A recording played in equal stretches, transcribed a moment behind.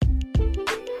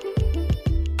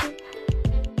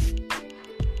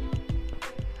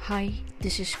Hi,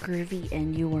 this is Groovy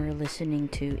and you are listening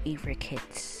to Averick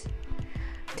Hits.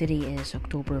 Today is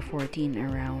October 14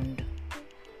 around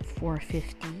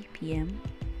 4:50 p.m.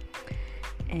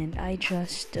 and I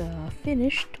just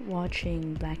finished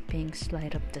watching Blackpink's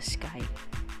Light Up the Sky.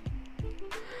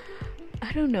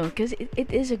 I don't know, because it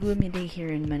is a gloomy day here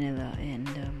in Manila, and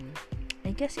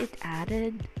I guess it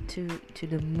added to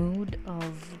the mood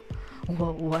of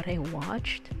what I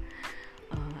watched.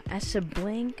 As a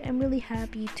Blink, I'm really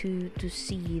happy to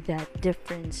see that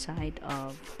different side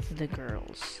of the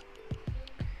girls.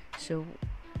 So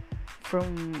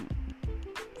from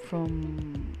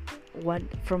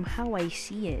from how I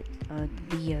see it,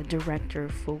 the director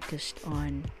focused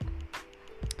on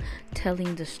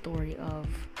telling the story of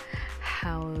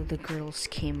how the girls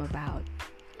came about.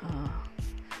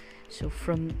 So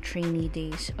from trainee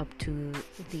days up to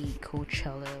the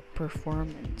Coachella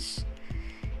performance,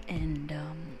 and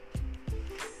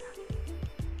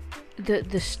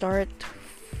the start,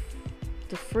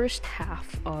 the first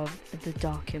half of the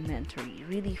documentary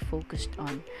really focused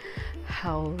on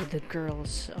how the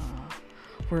girls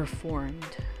were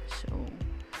formed. So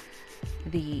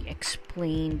they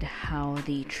explained how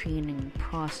the training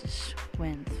process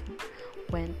went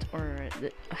or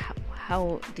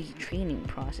how the training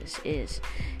process is,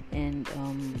 and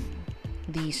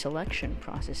the selection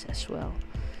process as well.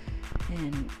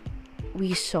 And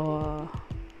we saw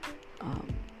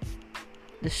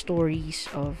the stories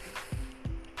of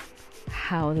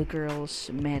how the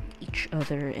girls met each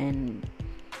other and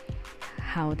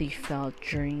how they felt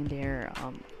during their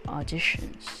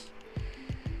auditions.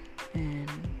 And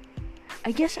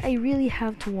I guess I really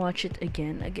have to watch it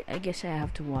again. I guess I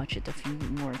have to watch it a few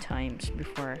more times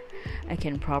before I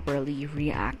can properly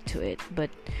react to it. But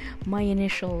my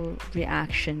initial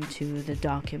reaction to the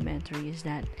documentary is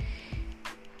that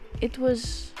it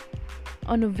was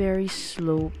on a very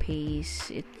slow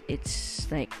pace.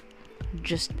 It's like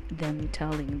just them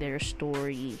telling their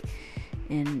story,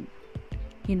 and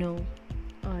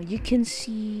you can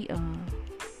see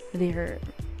their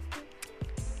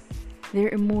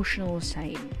emotional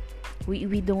side.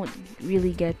 We don't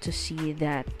really get to see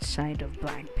that side of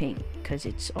Blackpink because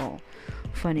it's all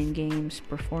fun and games,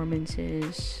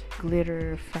 performances,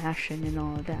 glitter, fashion, and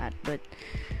all that. But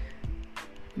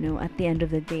at the end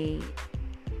of the day,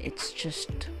 it's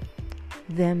just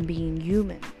them being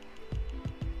human,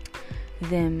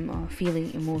 them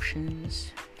feeling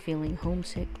emotions, feeling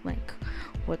homesick, like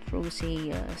what Rose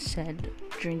said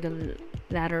during the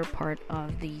latter part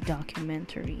of the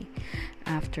documentary.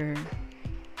 After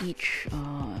each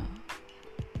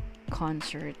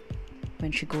concert,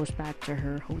 when she goes back to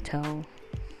her hotel,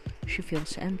 she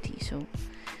feels empty. So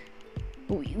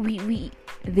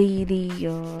they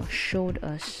showed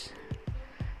us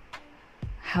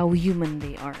how human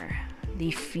they are.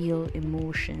 They feel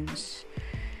emotions.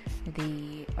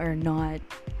 They are not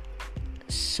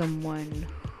someone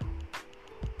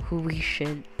who we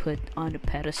should put on a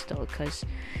pedestal, because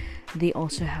they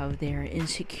also have their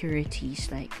insecurities,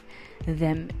 like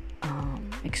them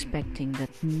expecting that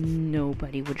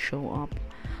nobody would show up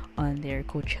on their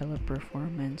Coachella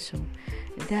performance. So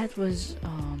that was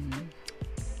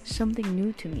something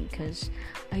new to me, because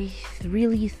I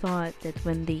really thought that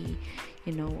when they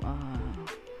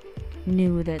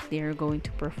knew that they're going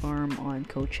to perform on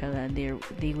Coachella,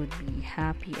 they would be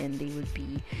happy and they would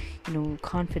be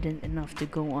confident enough to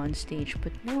go on stage.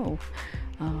 But no,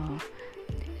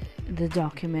 the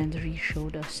documentary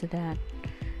showed us that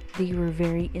they were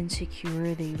very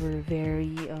insecure. They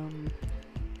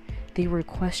were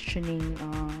questioning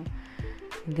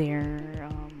their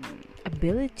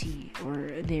ability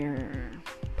or their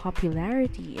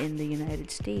popularity in the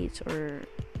United States, or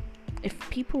if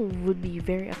people would be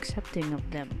very accepting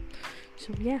of them.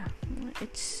 So yeah,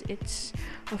 it's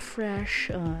a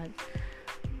fresh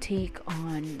take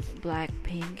on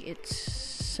Blackpink. It's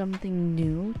something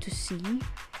new to see,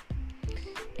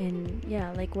 and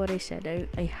yeah, like what I said,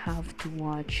 I have to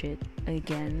watch it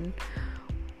again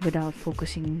without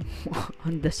focusing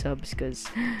on the subs, because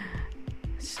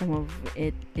some of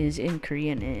it is in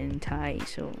Korean and in Thai,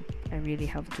 so I really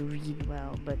have to read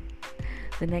well. But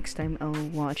the next time I'll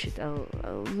watch it, I'll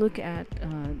look at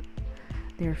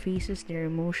their faces, their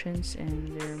emotions,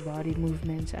 and their body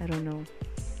movements. I don't know,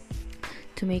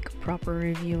 to make a proper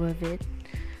review of it.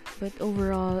 But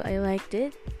overall, I liked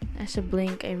it. As a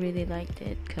Blink, I really liked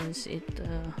it because it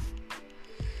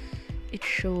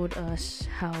showed us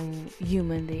how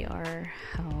human they are,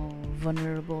 how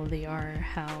vulnerable they are,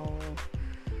 how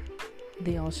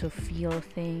they also feel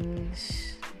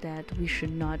things that we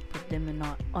should not put them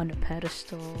on a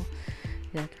pedestal.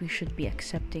 that we should be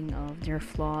accepting of their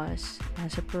flaws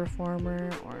as a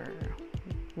performer or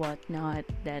whatnot,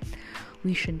 that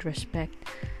we should respect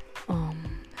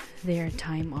their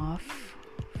time off.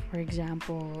 For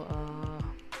example,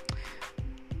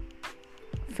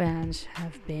 fans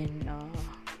have been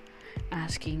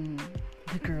asking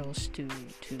the girls to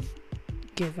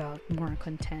give out more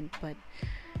content, but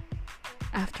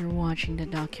after watching the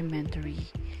documentary,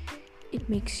 it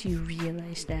makes you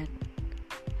realize that,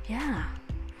 yeah,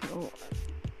 well,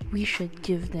 we should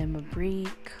give them a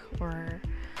break, or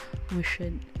we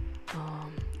should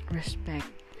respect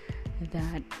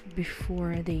that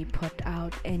before they put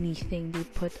out anything, they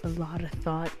put a lot of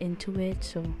thought into it,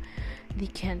 so they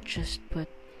can't just put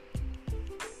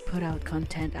out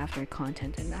content after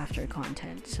content and after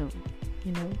content. So,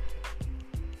 you know,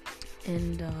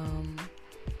 and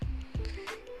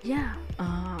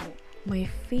my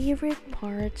favorite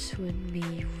parts would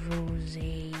be Rose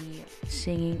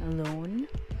singing alone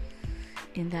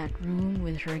in that room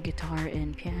with her guitar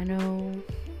and piano,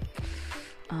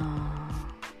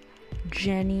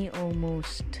 Jenny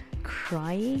almost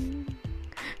crying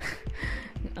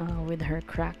with her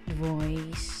cracked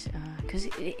voice, because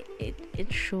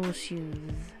it shows you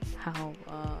how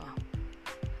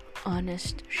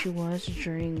honest she was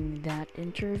during that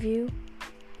interview.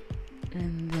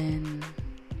 And then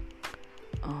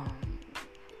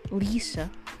Lisa,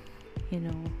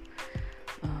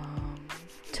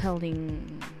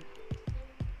 telling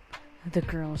the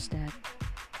girls that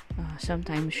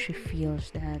sometimes she feels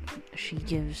that she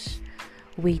gives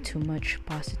way too much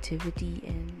positivity,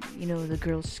 and the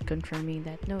girls confirming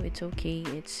that no, it's okay,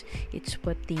 it's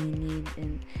what they need,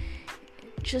 and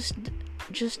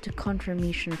just a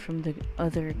confirmation from the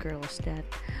other girls that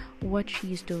what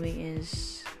she's doing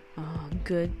is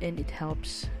good, and it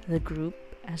helps the group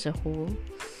as a whole.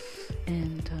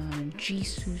 And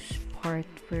Jisoo's part,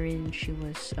 wherein she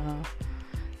was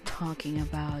talking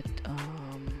about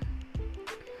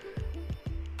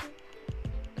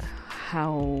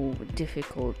how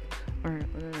difficult, or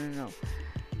no,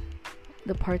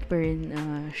 the part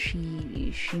wherein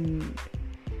she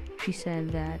said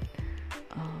that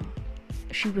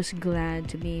she was glad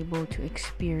to be able to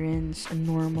experience a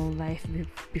normal life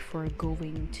before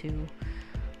going to,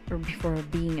 or before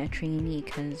being a trainee,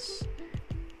 because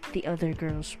the other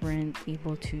girls weren't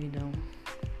able to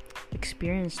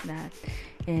experience that.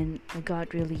 And I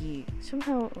got really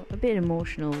somehow a bit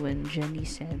emotional when Jenny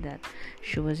said that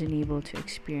she wasn't able to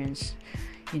experience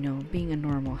being a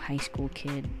normal high school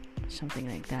kid, something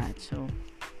like that. So,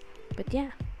 but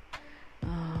yeah,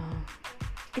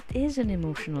 it is an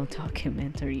emotional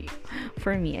documentary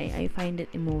for me. I find it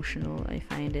emotional. I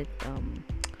find it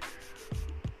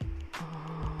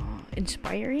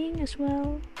inspiring as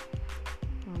well.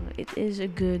 It is a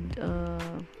good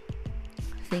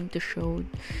thing to show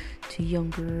to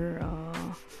younger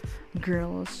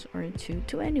girls, or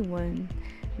to anyone,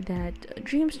 that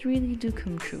dreams really do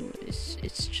come true.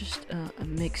 It's just a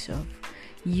mix of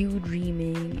you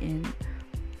dreaming and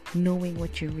knowing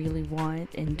what you really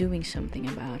want and doing something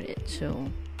about it.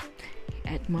 So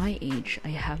at my age, I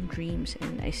have dreams,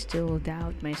 and I still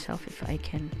doubt myself if I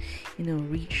can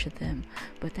reach them.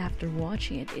 But after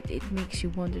watching it makes you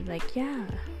wonder, like, yeah,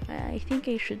 I think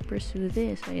I should pursue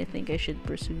this, I think I should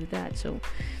pursue that. So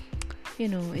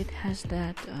it has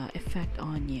that effect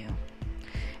on you.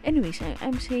 Anyways,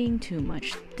 I'm saying too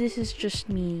much. This is just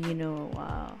me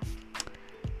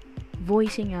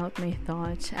voicing out my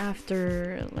thoughts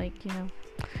after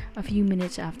a few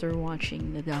minutes after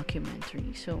watching the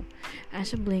documentary. So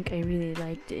as a Blink, I really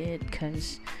liked it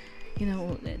because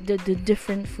the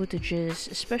different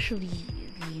footages, especially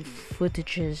the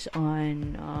footages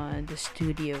on the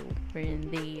studio wherein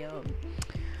they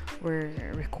were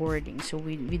recording, so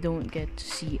we don't get to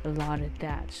see a lot of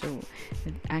that. So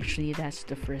actually that's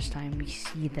the first time we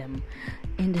see them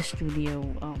in the studio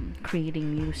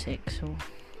creating music. So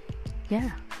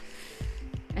yeah,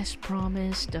 as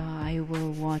promised, I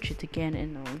will watch it again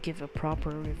and I'll give a proper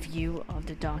review of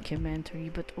the documentary.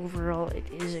 But overall, it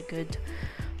is a good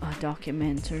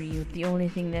documentary. The only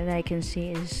thing that I can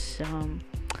say is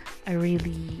I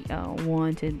really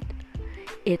wanted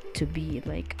it to be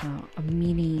like a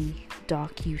mini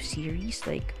docu-series,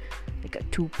 like a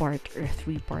 2-part or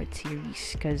 3-part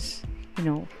series, because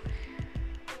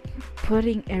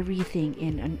putting everything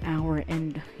in an hour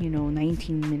and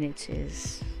 19 minutes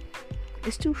is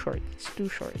too short. It's too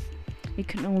short. You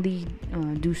can only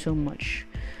do so much,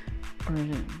 or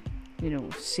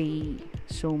say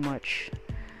so much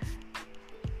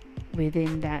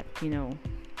within that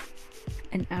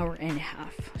an hour and a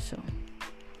half. So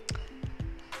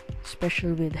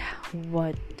especially with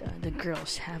what the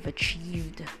girls have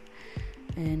achieved.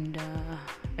 And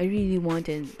I really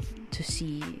wanted to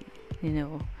see,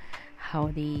 how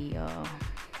they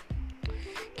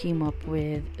came up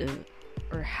with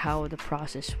or how the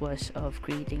process was of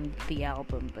creating the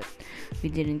album, but we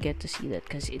didn't get to see that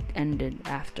because it ended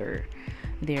after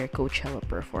their Coachella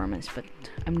performance. But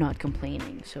I'm not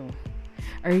complaining. So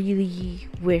I really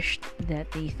wished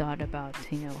that they thought about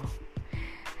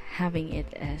having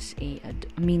it as a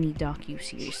mini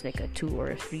docu-series, like a 2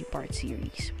 or a 3-part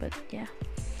series. But yeah,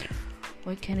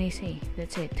 what can I say?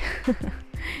 That's it.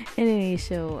 Anyway,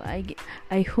 so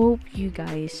I hope you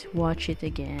guys watch it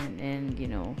again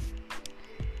and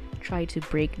try to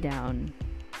break down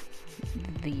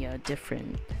the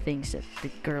different things that the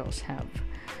girls have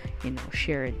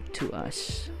shared to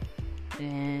us.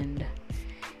 And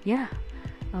yeah,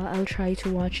 I'll try to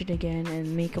watch it again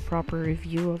and make a proper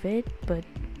review of it, but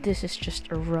this is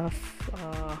just a rough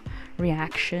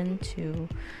reaction to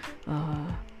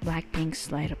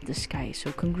Blackpink's Light Up the Sky.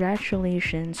 So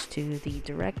congratulations to the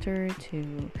director,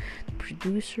 to the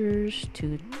producers,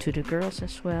 to the girls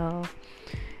as well.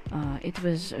 It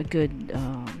was a good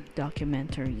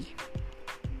documentary.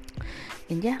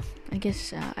 And yeah, I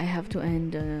guess I have to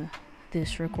end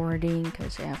this recording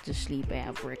because I have to sleep. I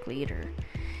have work later.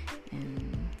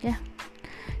 And yeah,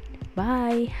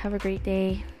 bye. Have a great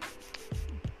day.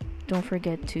 Don't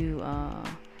forget to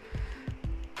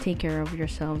take care of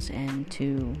yourselves and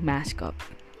to mask up.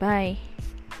 Bye.